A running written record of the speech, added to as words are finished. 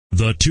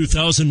The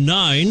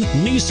 2009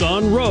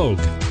 Nissan Rogue.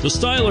 The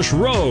stylish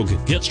Rogue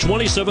gets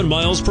 27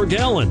 miles per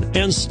gallon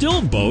and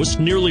still boasts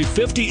nearly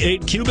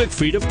 58 cubic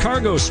feet of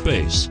cargo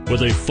space.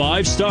 With a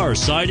 5-star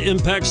side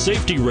impact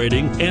safety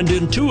rating and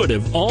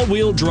intuitive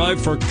all-wheel drive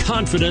for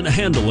confident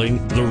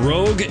handling, the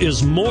Rogue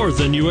is more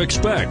than you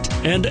expect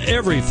and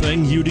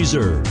everything you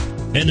deserve,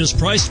 and is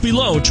priced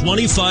below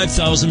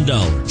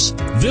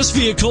 $25,000. This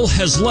vehicle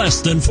has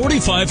less than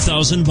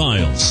 45,000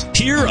 miles.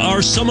 Here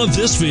are some of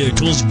this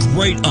vehicle's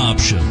great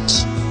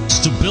options: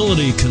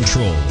 stability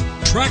control,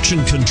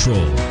 traction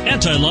control,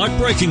 anti-lock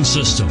braking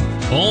system,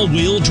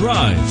 all-wheel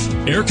drive,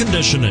 air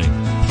conditioning,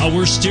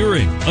 power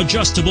steering,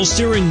 adjustable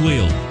steering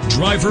wheel,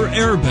 driver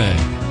airbag,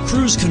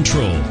 cruise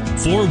control,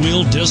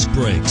 4-wheel disc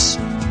brakes.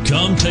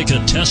 Come take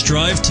a test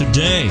drive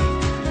today.